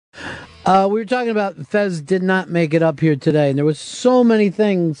We were talking about Fez did not make it up here today, and there was so many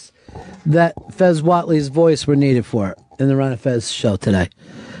things that Fez Whatley's voice were needed for in the Run of Fez show today.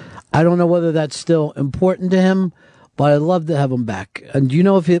 I don't know whether that's still important to him, but I'd love to have him back. And do you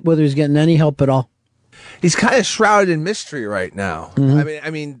know whether he's getting any help at all? He's kind of shrouded in mystery right now. Mm-hmm. I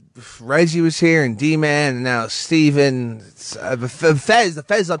mean, Reggie was here, and D-Man, and now Steven. The Fez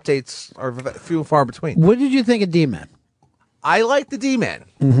updates are few and far between. What did you think of D-Man? I like the D-Man.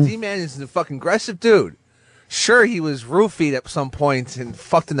 Mm-hmm. D-Man is a fucking aggressive dude. Sure, he was roofied at some point and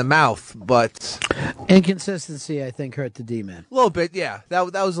fucked in the mouth, but... Inconsistency, I think, hurt the D-Man. A little bit, yeah. That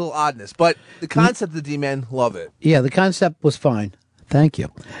was a little oddness. But the concept of the D-Man, love it. Yeah, the concept was fine. Thank you.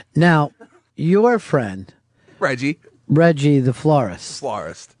 Now, your friend... Reggie, the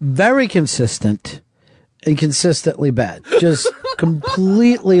florist. Very consistent and consistently bad. Just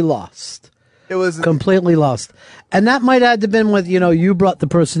completely lost. It was... Completely lost. And that might have been with, you brought the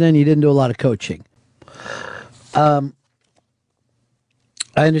person in, you didn't do a lot of coaching. I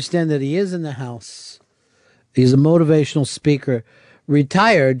understand that he is in the house. He's a motivational speaker,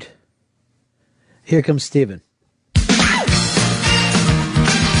 retired. Here comes Steven.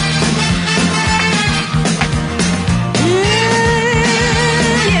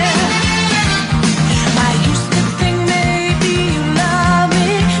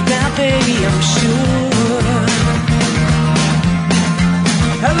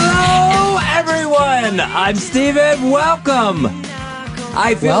 I'm Steven. Welcome.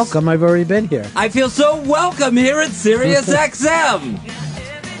 Welcome. I've already been here. I feel so welcome here at Sirius XM.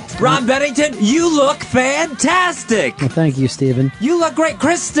 Ron Bennington, you look fantastic. Well, thank you, Steven. You look great.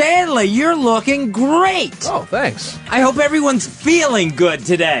 Chris Stanley, you're looking great. Oh, thanks. I hope everyone's feeling good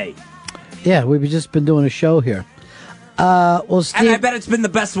today. Yeah, we've just been doing a show here. Well, Steve, and I bet it's been the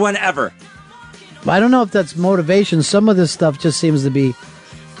best one ever. I don't know if that's motivation. Some of this stuff just seems to be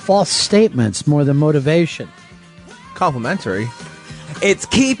false statements more than motivation. Complimentary. It's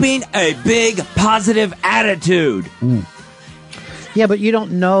keeping a big positive attitude. Yeah, but you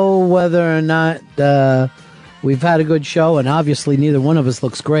don't know whether or not we've had a good show, and obviously neither one of us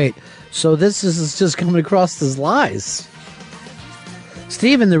looks great. So this is just coming across as lies.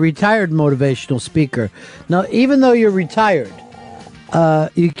 Steven, the retired motivational speaker. Now, even though you're retired,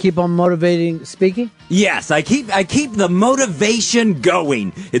 you keep on motivating speaking? Yes, I keep the motivation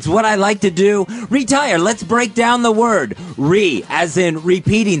going. It's what I like to do. Retire. Let's break down the word. As in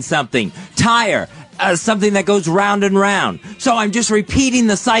repeating something. Tire, something that goes round and round. So I'm just repeating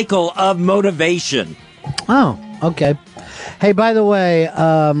the cycle of motivation. Oh, okay. Hey, by the way,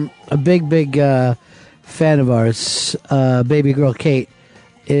 a big fan of ours, baby girl Kate,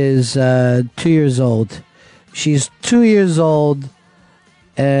 is 2 years old. She's 2 years old,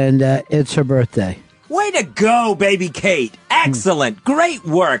 and it's her birthday. Way to go, baby Kate. Excellent. Great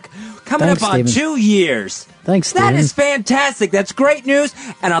work. Coming Thanks, up on Steven. 2 years. Thanks, Steven. That is fantastic. That's great news.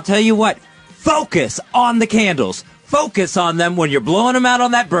 And I'll tell you what, focus on the candles. Focus on them when you're blowing them out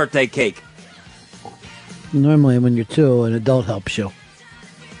on that birthday cake. Normally when you're 2, an adult helps you.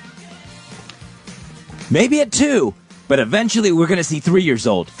 Maybe at 2, but eventually we're going to see 3 years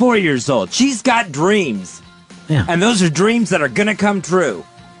old, 4 years old. She's got dreams. Yeah. And those are dreams that are going to come true.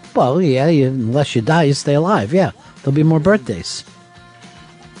 Well, yeah, unless you die, you stay alive. Yeah, there'll be more birthdays.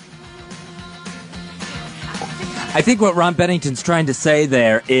 I think what Ron Bennington's trying to say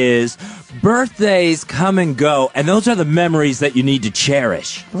there is birthdays come and go, and those are the memories that you need to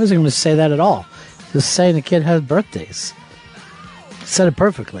cherish. I wasn't going to say that at all. Just saying the kid has birthdays. Said it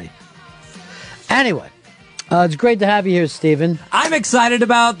perfectly. Anyway, it's great to have you here, Steven. I'm excited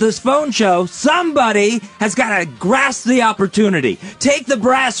about this phone show. Somebody has got to grasp the opportunity. Take the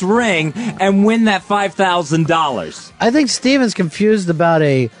brass ring and win that $5,000. I think Steven's confused about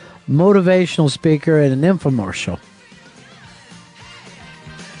a motivational speaker and an infomercial.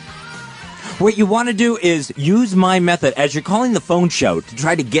 What you want to do is use my method as you're calling the phone show to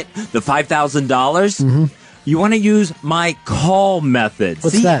try to get the $5,000. Mm-hmm. You want to use my call method.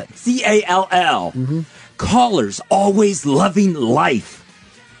 What's that? CALL. Mm-hmm. Callers always loving life.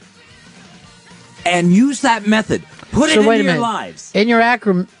 And use that method. Put it into your lives. In your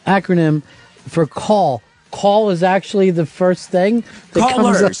acronym for call is actually the first thing that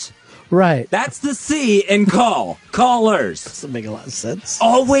Callers. comes up. Right. That's the C in call. Callers. Doesn't make a lot of sense.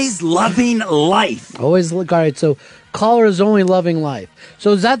 Always loving life. Always look. All right, so callers only loving life.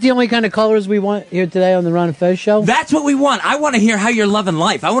 So is that the only kind of callers we want here today on the Ron and Fez show? That's what we want. I want to hear how you're loving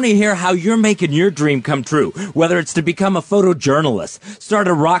life. I want to hear how you're making your dream come true. Whether it's to become a photojournalist, start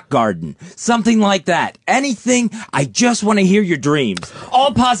a rock garden, something like that. Anything. I just want to hear your dreams.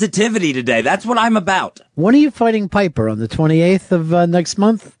 All positivity today. That's what I'm about. When are you fighting Piper? On the 28th of next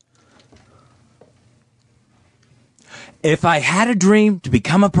month? If I had a dream to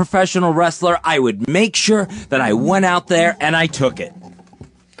become a professional wrestler, I would make sure that I went out there and I took it.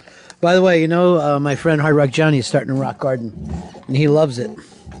 By the way, my friend Hard Rock Johnny is starting a rock garden, and he loves it.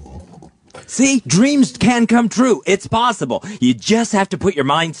 See, dreams can come true. It's possible. You just have to put your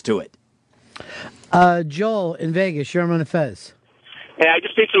minds to it. Joel in Vegas, you're on Fez. Hey, I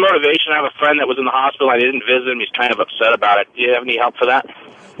just need some motivation. I have a friend that was in the hospital. I didn't visit him. He's kind of upset about it. Do you have any help for that?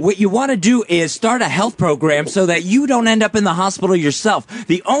 What you want to do is start a health program so that you don't end up in the hospital yourself.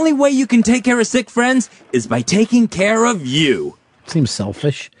 The only way you can take care of sick friends is by taking care of you. Seems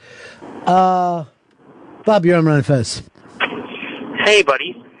selfish. Bob, you're on Fez. Hey,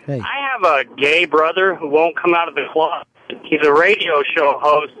 buddy. Hey. I have a gay brother who won't come out of the closet. He's a radio show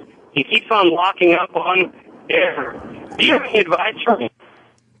host. He keeps on locking up on air. Do you have any advice for me?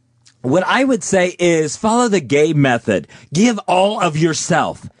 What I would say is follow the gay method. Give all of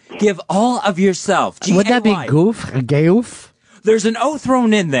yourself. Give all of yourself. Would that be goof? A gay oof? There's an O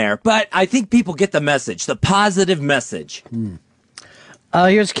thrown in there, but I think people get the message, the positive message.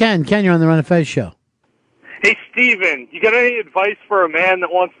 Here's Ken. Ken, you're on the Run of Fez show. Hey, Steven, you got any advice for a man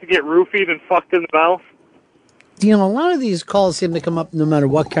that wants to get roofied and fucked in the mouth? A lot of these calls seem to come up no matter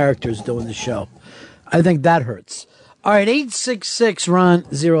what character's doing the show. I think that hurts. All right,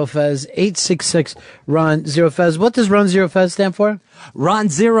 866-RON-0-FEZ, 866-RON-0-FEZ. What does RON-0-FEZ stand for?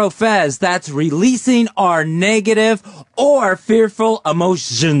 RON-0-FEZ, that's releasing our negative or fearful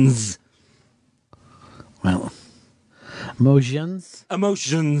emotions. Well, emotions?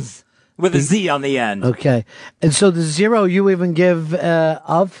 Emotions, with a Z on the end. Okay. And so the zero you even give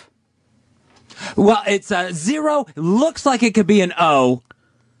of? Well, it's a 0. Looks like it could be an O.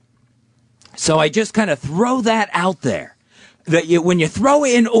 So I just kind of throw that out there. That when you throw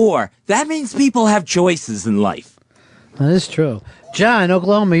in or, that means people have choices in life. That is true. John,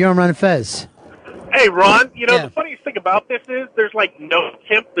 Oklahoma, you're on Run Fez. Hey, Ron, the funniest thing about this is there's no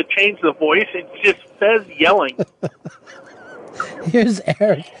tip to change the voice. It's just Fez yelling. Here's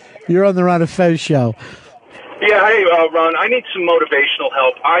Eric. You're on the Run Fez show. Yeah, hey, Ron, I need some motivational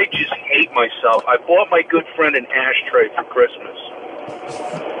help. I just hate myself. I bought my good friend an ashtray for Christmas.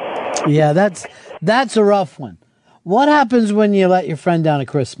 Yeah, that's a rough one. What happens when you let your friend down at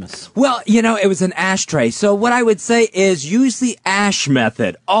Christmas? Well, it was an ashtray. So what I would say is use the ash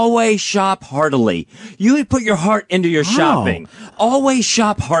method. Always shop heartily. You would put your heart into your shopping. Always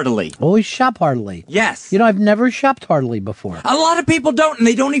shop heartily. Always shop heartily. Yes. I've never shopped heartily before. A lot of people don't, and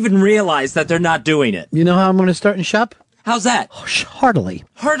they don't even realize that they're not doing it. You know how I'm going to start and shop? How's that? Heartily.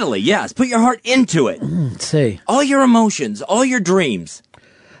 Heartily, yes. Put your heart into it. Let's see. All your emotions, all your dreams.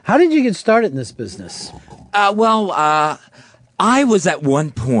 How did you get started in this business? I was at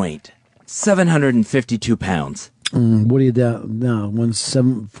one point 752 pounds. What do you do now?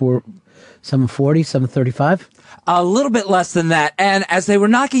 740, 735? A little bit less than that. And as they were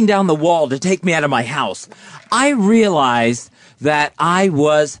knocking down the wall to take me out of my house, I realized that I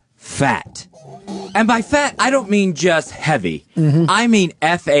was fat. And by fat, I don't mean just heavy. I mean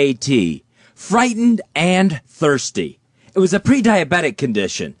F-A-T. Frightened and thirsty. It was a pre-diabetic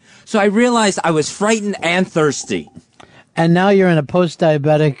condition. So I realized I was frightened and thirsty. And now you're in a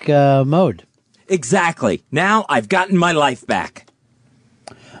post-diabetic mode. Exactly. Now I've gotten my life back.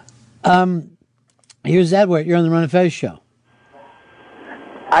 Here's Edward. You're on the Run of Fez show.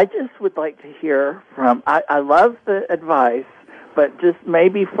 I just would like to hear from, I love the advice, but just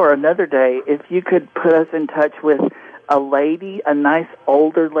maybe for another day, if you could put us in touch with a lady, a nice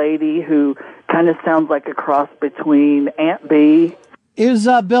older lady who kind of sounds like a cross between Aunt Bee. Here's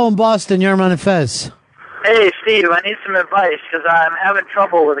Bill in Boston. You're on Run of Fez. Hey, Steve, I need some advice because I'm having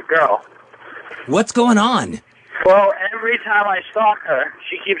trouble with a girl. What's going on? Well, every time I stalk her,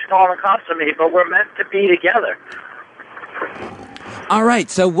 she keeps calling cops on me, but we're meant to be together. All right,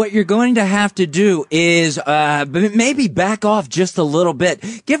 so what you're going to have to do is maybe back off just a little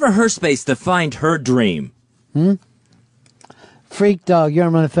bit. Give her space to find her dream. Freak Dog, you're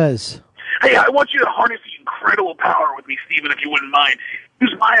on Run of Fez. Hey, I want you to harness the incredible power with me, Stephen, if you wouldn't mind.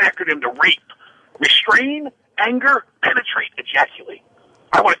 Use my acronym to rape. Restrain, anger, penetrate, ejaculate.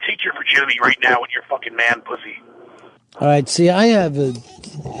 I want to take your virginity right now with your fucking man pussy. All right, see, I have a...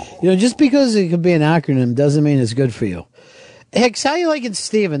 just because it could be an acronym doesn't mean it's good for you. Hicks, how you liking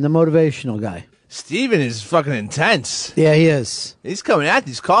Steven, the motivational guy? Steven is fucking intense. Yeah, he is. He's coming at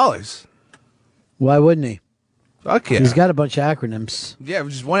these callers. Why wouldn't he? Fuck yeah. He's got a bunch of acronyms. Yeah,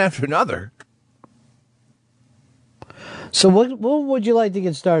 just one after another. So what would you like to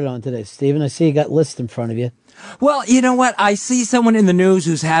get started on today, Steven? I see you got lists in front of you. Well, you know what? I see someone in the news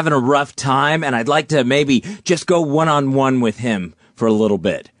who's having a rough time, and I'd like to maybe just go one-on-one with him for a little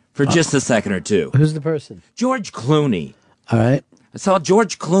bit. for just a second or two. Who's the person? George Clooney. All right. I saw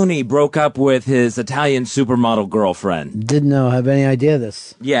George Clooney broke up with his Italian supermodel girlfriend. Didn't know, have any idea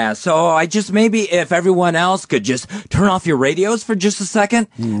this. Yeah, so I just maybe if everyone else could just turn off your radios for just a second.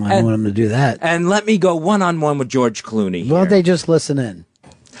 I don't want them to do that. And let me go one-on-one with George Clooney here. Why don't they just listen in?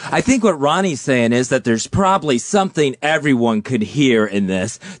 I think what Ronnie's saying is that there's probably something everyone could hear in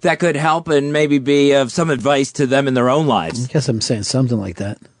this that could help and maybe be of some advice to them in their own lives. I guess I'm saying something like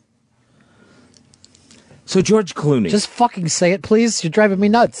that. So George Clooney. Just fucking say it, please. You're driving me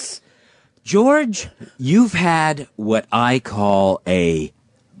nuts. George, you've had what I call a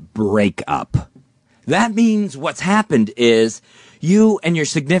breakup. That means what's happened is you and your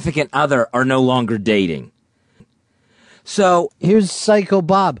significant other are no longer dating. So here's Psycho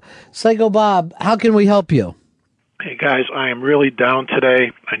Bob. Psycho Bob, how can we help you? Hey guys, I am really down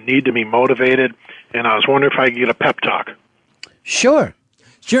today. I need to be motivated, and I was wondering if I could get a pep talk. Sure.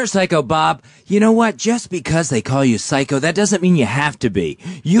 Sure, Psycho Bob. You know what? Just because they call you Psycho, that doesn't mean you have to be.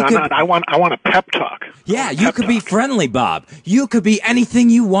 I want a pep talk. Yeah, you could be friendly, Bob. You could be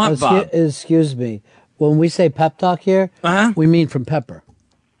anything you want, Bob. Excuse me. When we say pep talk here, we mean from Pepper.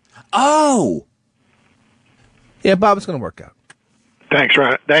 Oh! Yeah, Bob, it's going to work out. Thanks,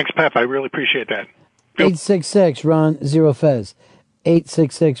 Ron. Thanks, Pep. I really appreciate that. 866 Ron Zero Fez.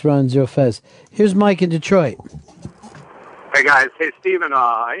 866 Ron Zero Fez. Here's Mike in Detroit. Hey guys, hey Steven,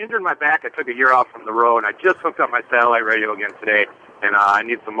 I injured my back. I took a year off from the road. I just hooked up my satellite radio again today, and I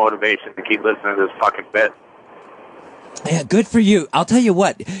need some motivation to keep listening to this fucking bit. Yeah, good for you. I'll tell you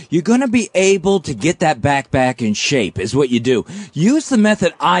what, you're going to be able to get that back in shape is what you do. Use the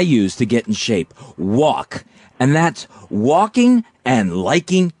method I use to get in shape. Walk. And that's walking and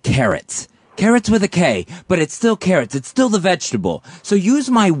liking carrots. Carrots with a K, but it's still carrots. It's still the vegetable. So use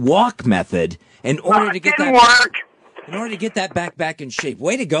my walk method in order to get that back in shape.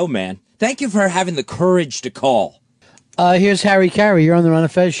 Way to go, man. Thank you for having the courage to call. Here's Harry Carey. You're on the Ron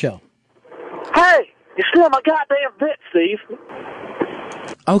and Fez show. Hey, you steal my goddamn bit, Steve.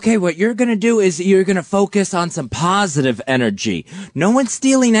 Okay, what you're going to do is you're going to focus on some positive energy. No one's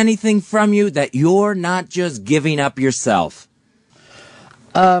stealing anything from you that you're not just giving up yourself.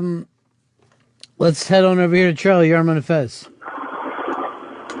 Let's head on over here to Charlie. You're on Ron and Fez.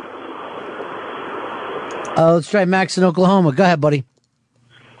 Let's try Max in Oklahoma. Go ahead, buddy.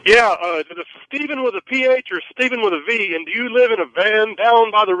 Yeah, is it Stephen with a PH or Stephen with a V? And do you live in a van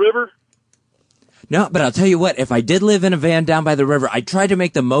down by the river? No, but I'll tell you what, if I did live in a van down by the river, I'd try to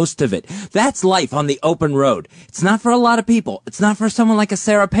make the most of it. That's life on the open road. It's not for a lot of people. It's not for someone like a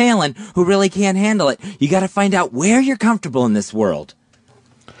Sarah Palin who really can't handle it. You got to find out where you're comfortable in this world.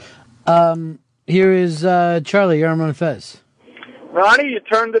 Here is Charlie. You're on Ron and Fez. Ronnie, you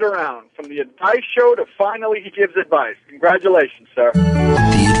turned it around. From the advice show to finally he gives advice. Congratulations, sir.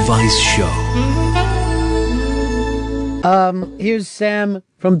 The Advice Show. Here's Sam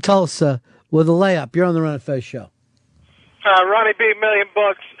from Tulsa with a layup. You're on the Ron and Fez show. Ronnie B,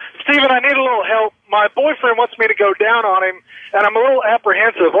 $1,000,000. Steven, I need a little help. My boyfriend wants me to go down on him, and I'm a little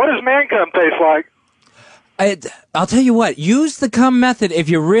apprehensive. What does man cum taste like? I'll tell you what, use the cum method if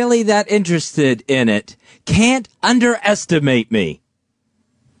you're really that interested in it. Can't underestimate me.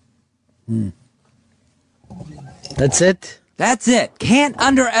 That's it? That's it. Can't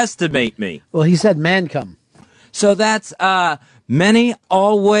underestimate me. Well, he said man cum. So that's, many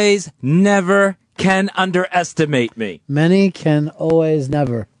always never can underestimate me. Many can always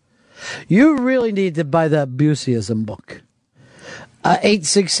never. You really need to buy the Buseism book.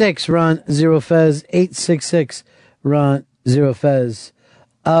 866 Ron Zero Fez. 866 Ron Zero Fez.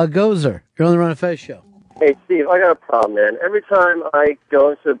 Gozer, you're on the Ron and Fez show. Hey, Steve, I got a problem, man. Every time I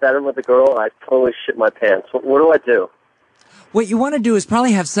go into the bedroom with a girl, I totally shit my pants. What do I do? What you want to do is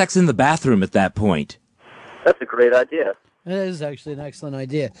probably have sex in the bathroom at that point. That's a great idea. That is actually an excellent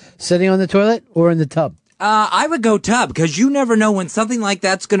idea. Sitting on the toilet or in the tub? I would go tub, because you never know when something like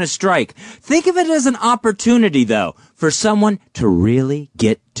that's going to strike. Think of it as an opportunity, though, for someone to really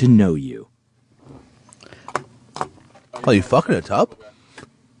get to know you. Oh, you fucking a tub?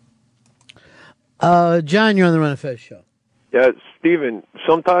 John, you're on the Ron and Fez show. Yeah, Steven,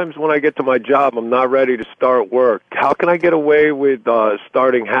 sometimes when I get to my job, I'm not ready to start work. How can I get away with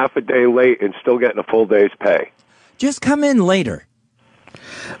starting half a day late and still getting a full day's pay? Just come in later.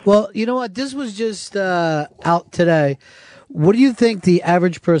 Well, you know what? This was just out today. What do you think the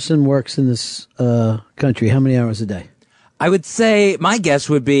average person works in this country? How many hours a day? I would say my guess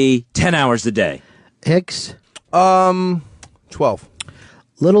would be 10 hours a day. Hicks? 12.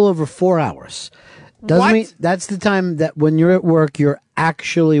 Little over 4 hours. Doesn't mean that's the time that when you're at work, you're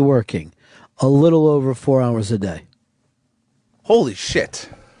actually working. A little over 4 hours a day. Holy shit.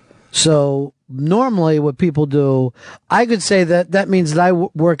 So normally what people do, I could say that means that I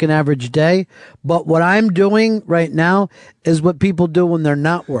work an average day, but what I'm doing right now is what people do when they're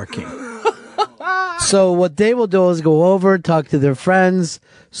not working. So what they will do is go over, talk to their friends,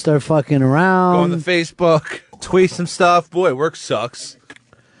 start fucking around. Go on the Facebook, tweet some stuff. Boy, work sucks.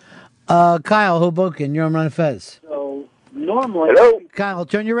 Kyle Hoboken, you're on Run Fez. So normally, Hello, Kyle,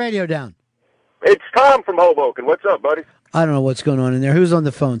 turn your radio down. it's Tom from Hoboken. What's up, buddy? I don't know what's going on in there. Who's on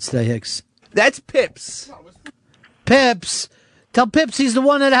the phone today, Hicks? That's Pips. Pips. Tell Pips he's the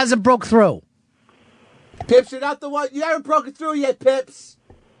one that hasn't broke through. Pips, you're not the one. You haven't broken through yet, Pips.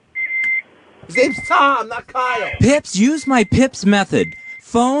 His name's Tom, not Kyle. Pips, use my Pips method.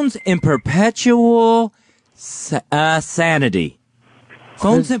 Phones in perpetual sanity.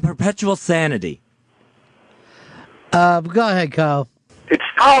 Phones in perpetual sanity. Go ahead, Kyle. It's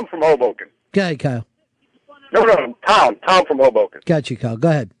Tom from Hoboken. Go ahead, Kyle. No, Tom from Hoboken. Got you, Kyle. Go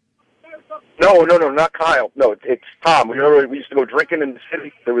ahead. No, not Kyle. No, it's Tom. Remember we used to go drinking in the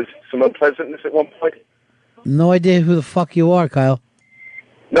city? There was some unpleasantness at one point. No idea who the fuck you are, Kyle.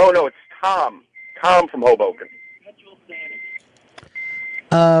 No, it's Tom. Tom from Hoboken.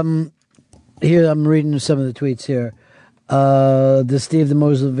 Here, I'm reading some of the tweets here. This Steve, the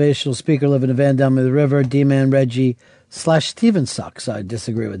motivational speaker, living in Van down by the river. D-Man Reggie / Steven sucks. I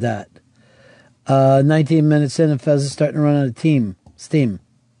disagree with that. 19 minutes in, and Fez is starting to run out of steam.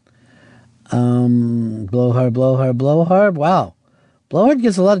 Blowhard. Wow. Blowhard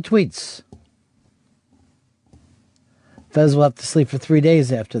gets a lot of tweets. Fez will have to sleep for 3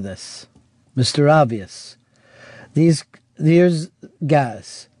 days after this. Mr. Obvious. Here's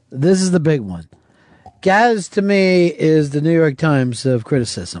Gaz. This is the big one. Gaz, to me, is the New York Times of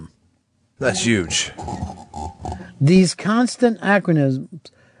criticism. That's huge. These constant acronyms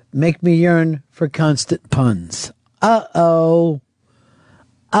make me yearn for constant puns. Uh-oh.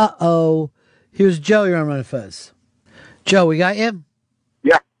 Here's Joe, you're on Run Fez. Joe, we got you?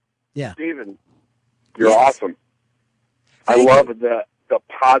 Yeah. Steven, you're awesome. I love the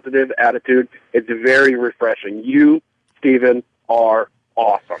positive attitude. It's very refreshing. You, Steven, are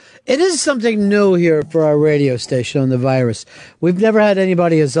awesome. It is something new here for our radio station on the virus. We've never had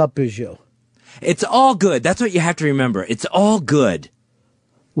anybody as up as you. It's all good. That's what you have to remember. It's all good.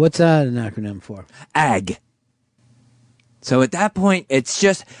 What's that an acronym for? AG. So at that point, it's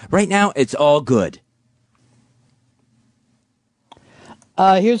just, right now, it's all good.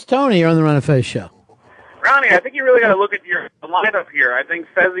 Here's Tony. You're on the Run of Fez show. Ronnie, I think you really got to look at your lineup here. I think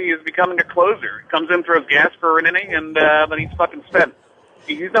Fezzi is becoming a closer. Comes in, throws gas for an inning, and then he's fucking spent.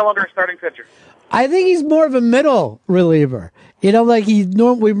 He's no longer a starting pitcher. I think he's more of a middle reliever. You know, like we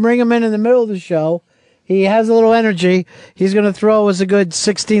bring him in the middle of the show. He has a little energy. He's going to throw us a good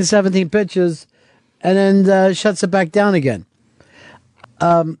 16, 17 pitches, and then shuts it back down again.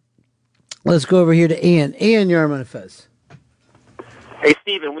 Let's go over here to Ian. Ian, you're on Fez. Hey,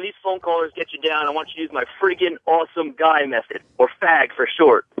 Steven, when these phone callers get you down, I want you to use my friggin' awesome guy method, or FAG for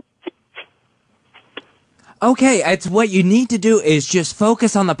short. Okay, it's what you need to do is just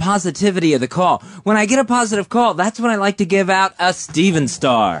focus on the positivity of the call. When I get a positive call, that's when I like to give out a Steven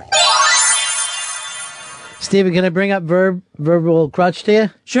star. Steven, can I bring up verbal crutch to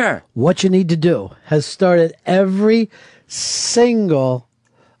you? Sure. What you need to do has started every single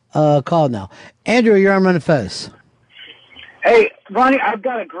call now. Andrew, you're on Run Fez. Hey, Ronnie, I've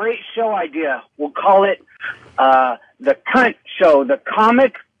got a great show idea. We'll call it The Cunt Show, the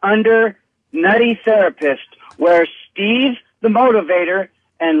comic under nutty therapist, where Steve, the motivator,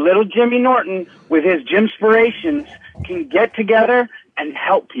 and little Jimmy Norton, with his Jimspirations, can get together and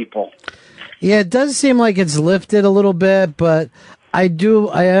help people. Yeah, it does seem like it's lifted a little bit, but I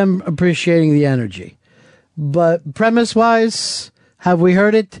am appreciating the energy. But premise-wise, have we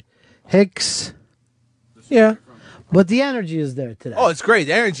heard it? Hicks? Yeah. But the energy is there today. Oh, it's great.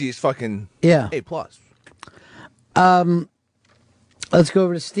 The energy is fucking A+. Let's go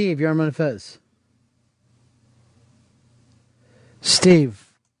over to Steve. You're on Run Fez.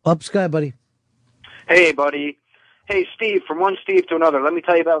 Steve. Up sky, buddy. Hey, buddy. Hey, Steve, from one Steve to another, let me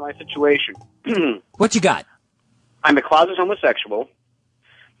tell you about my situation. What you got? I'm a closet homosexual.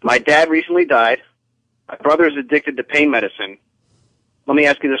 My dad recently died. My brother is addicted to pain medicine. Let me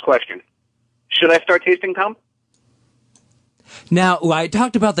ask you this question. Should I start tasting cum? Now, I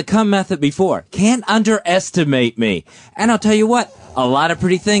talked about the cum method before. Can't underestimate me. And I'll tell you what, a lot of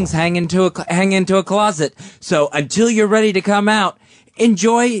pretty things hang into a closet. So until you're ready to come out,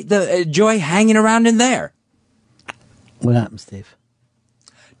 enjoy hanging around in there. What happened, Steve?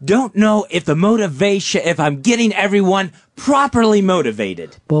 Don't know if I'm getting everyone properly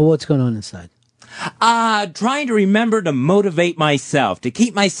motivated. Well, what's going on inside? Trying to remember to motivate myself, to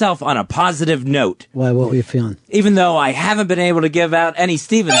keep myself on a positive note. Why? What were you feeling? Even though I haven't been able to give out any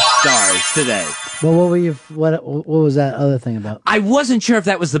Steven stars today. Well, what were you? What was that other thing about? I wasn't sure if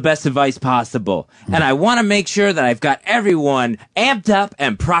that was the best advice possible, and I want to make sure that I've got everyone amped up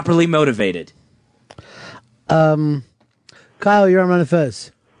and properly motivated. Kyle, you're on Run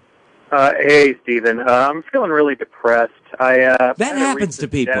Fez. Hey, Steven. I'm feeling really depressed. That happens to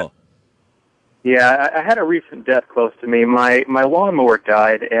people. I had a recent death close to me. My lawnmower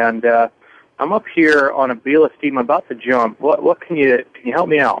died, and I'm up here on a beal of steam about to jump. What can you help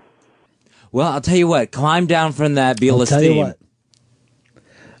me out? Well, I'll tell you what. Climb down from that beal of steam. Tell you what.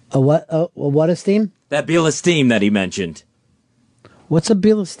 A what? What of steam? That beal of steam that he mentioned. What's a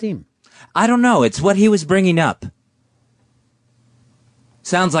beal of steam? I don't know. It's what he was bringing up.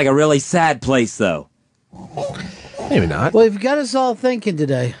 Sounds like a really sad place, though. Maybe not. Well, you've got us all thinking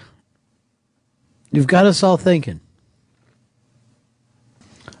today. You've got us all thinking.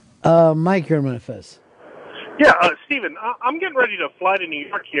 Mike, you're on Run Fez. Yeah, Steven, I'm getting ready to fly to New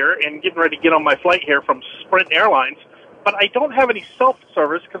York here and getting ready to get on my flight here from Sprint Airlines, but I don't have any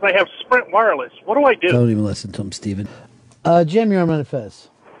self-service because I have Sprint Wireless. What do I do? Don't even listen to him, Steven. Jim, you're on Run Fez.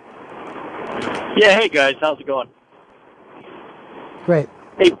 Yeah, hey guys, how's it going? Great.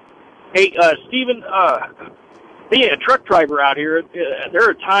 Hey, Steven, being a truck driver out here, there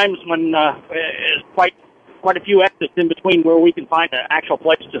are times when there's quite a few exits in between where we can find an actual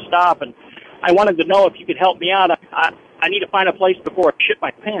place to stop, and I wanted to know if you could help me out. I need to find a place before I shit my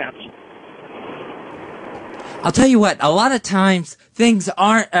pants. I'll tell you what, a lot of times things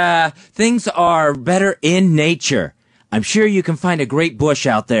are better in nature. I'm sure you can find a great bush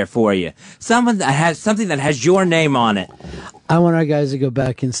out there for you. Something that has your name on it. I want our guys to go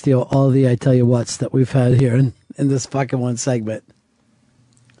back and steal all the I tell you what's that we've had here in this fucking one segment.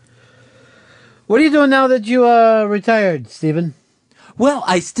 What are you doing now that you retired, Steven? Well,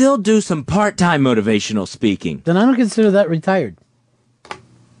 I still do some part-time motivational speaking. Then I don't consider that retired.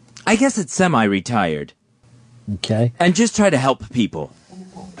 I guess it's semi-retired. Okay. And just try to help people.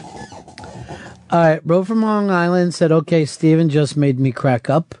 All right, Bro from Long Island said, okay, Steven just made me crack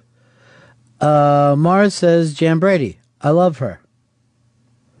up. Mara says, Jan Brady, I love her.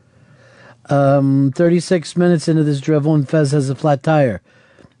 36 minutes into this drivel and Fez has a flat tire.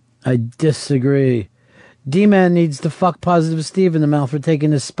 I disagree. D-Man needs to fuck Positive Steve in the mouth for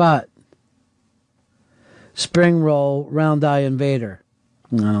taking his spot. Spring roll, round eye invader.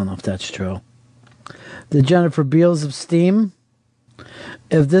 I don't know if that's true. The Jennifer Beals of Steam.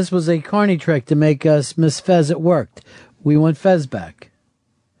 If this was a corny trick to make us miss Fez, it worked. We want Fez back.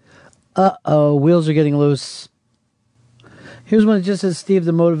 Uh-oh, wheels are getting loose. Here's one that just says, Steve,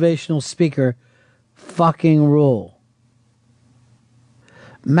 the motivational speaker. Fucking rule.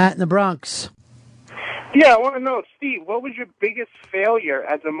 Matt in the Bronx. Yeah, I want to know, Steve, what was your biggest failure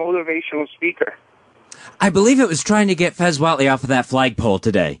as a motivational speaker? I believe it was trying to get Fez Whatley off of that flagpole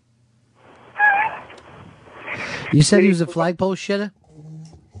today. You said he was a flagpole shitter?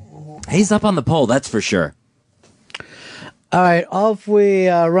 He's up on the pole, that's for sure. All right, off we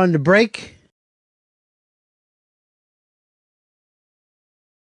run to break.